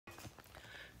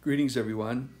Greetings,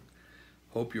 everyone.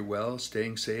 Hope you're well,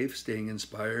 staying safe, staying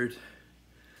inspired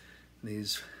in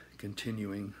these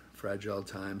continuing fragile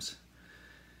times.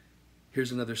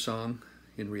 Here's another song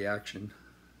in reaction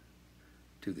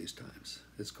to these times.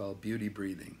 It's called Beauty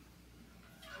Breathing.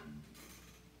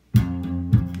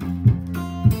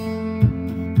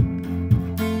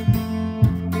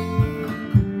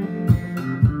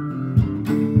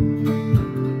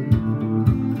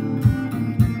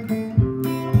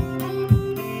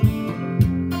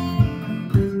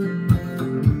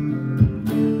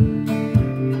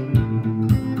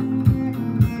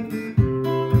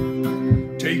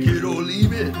 Take it or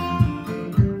leave it,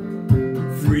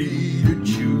 free to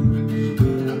choose.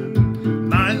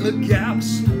 Mind the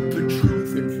gaps, the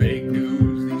truth and fake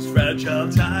news. These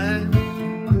fragile times,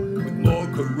 with more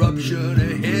corruption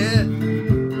ahead,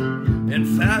 and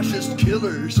fascist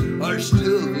killers are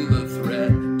still the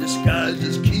threat, disguised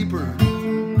as keepers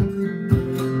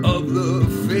of the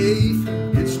faith.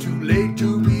 It's too late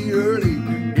to be early,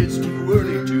 it's too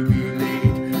early to be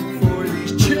late for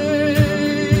these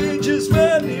changes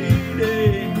we're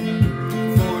needing,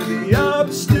 for the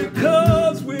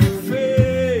obstacles we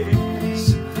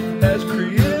face as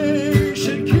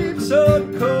creation keeps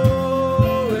on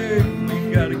calling.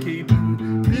 We gotta keep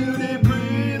beauty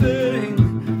breathing,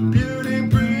 beauty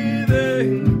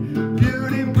breathing,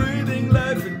 beauty breathing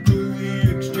life into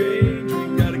the exchange. We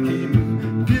gotta keep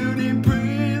beauty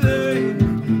breathing,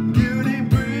 beauty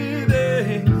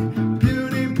breathing,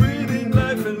 beauty breathing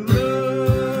life and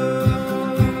love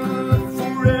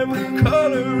for every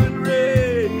color and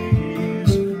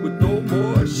race, with no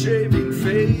more shaving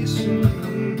face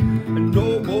and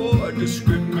no more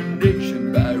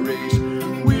discrimination by race.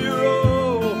 We are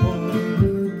all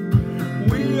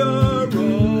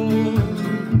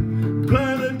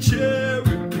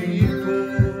planetary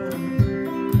people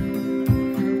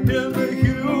in the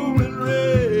human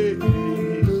race.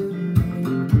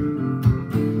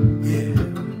 Yeah.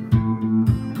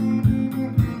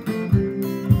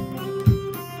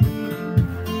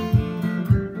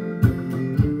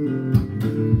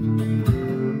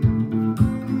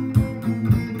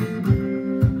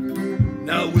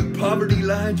 Now with poverty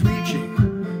lines reaching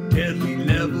deadly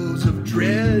levels of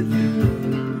dread,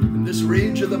 and this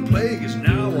rage of the plague is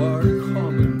now our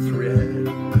common thread,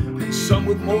 and some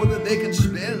with more than they can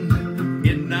spend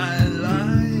in 9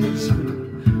 lives.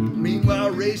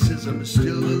 Meanwhile racism is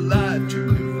still alive to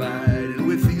divide, and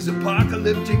with these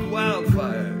apocalyptic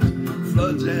wildfires,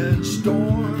 floods and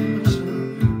storms,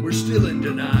 we're still in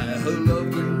denial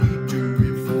of the need to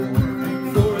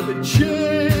reform for the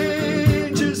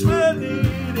changes we're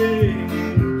needing,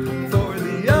 for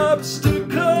the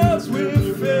obstacles we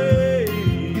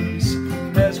face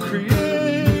as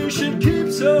creation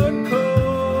keeps on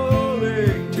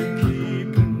calling to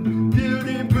keep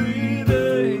beauty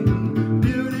breathing,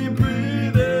 beauty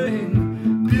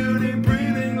breathing, beauty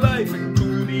breathing life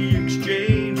into the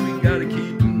exchange. We gotta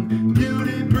keep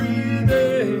beauty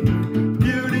breathing,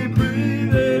 beauty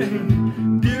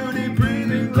breathing, beauty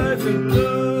breathing life and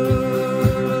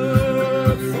love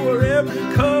for every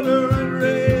color and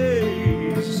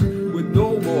race, with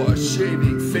no more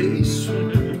shaving face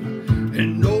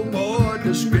and no more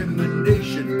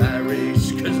discrimination by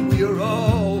race, 'cause we are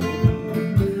all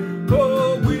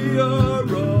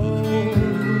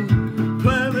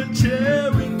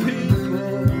planetary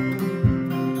people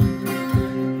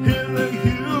in the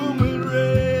human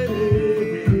race.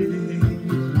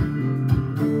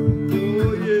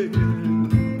 Oh yeah.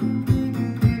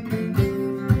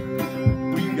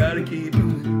 We gotta keep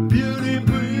beauty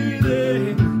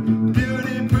breathing,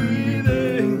 beauty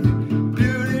breathing,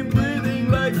 beauty breathing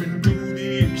life into the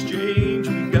exchange.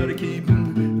 We gotta keep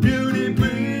beauty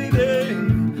breathing,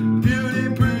 beauty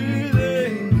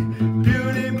breathing,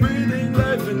 beauty breathing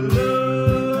life and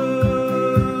love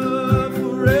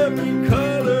for every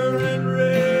color and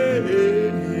race.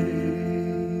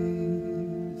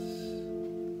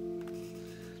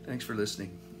 Thanks for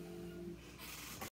listening.